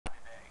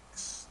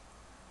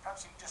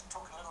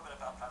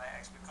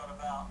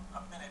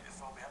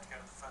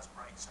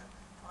So, do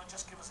you want to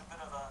just give us a bit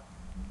of a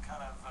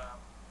kind of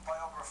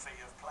biography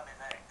of Planet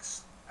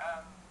X?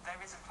 There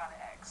is a Planet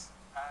X.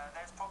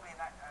 There's probably a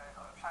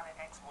Planet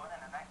X1 and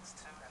an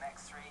X2 and an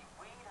X3.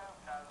 We don't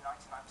know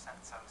 99%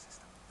 of the solar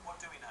system. What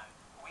do we know?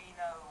 We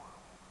know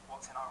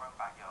what's in our own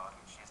backyard,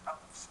 which is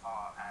up as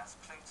far as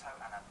Pluto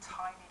and a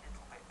tiny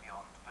little bit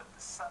beyond, but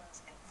the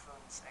sun's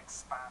influence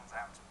expands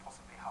out to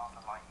possibly half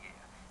a light year,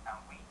 and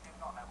we do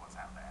not know what's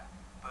out there,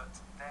 but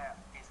there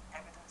is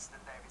evidence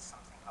that there is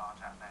something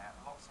large out there,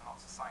 lots and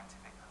lots of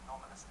scientific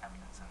anomalous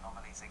evidence,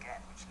 anomalies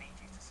again, which lead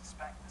you to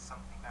suspect there's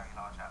something very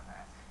large out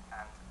there,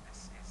 and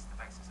this is the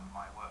basis of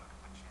my work,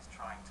 which is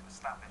trying to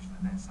establish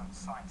that there's some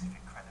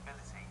scientific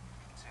credibility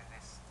to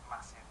this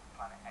massive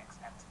Planet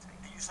X entity.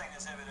 Are you saying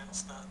there's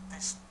evidence that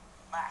this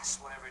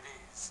mass, whatever it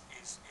is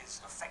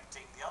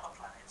affecting the other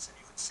planets, and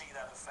you can see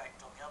that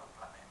effect on the other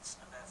planets,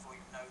 and therefore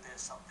you know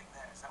there's something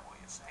there? Is that what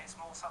you're saying? It's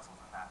more subtle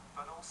than that,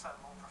 but also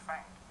more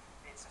profound.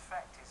 Its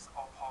effect is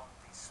upon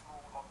these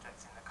small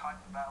objects in the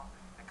Kuiper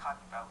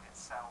Belt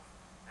itself,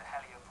 the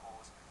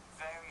heliopause,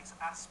 various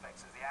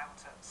aspects of the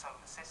outer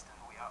solar system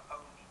that we are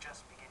only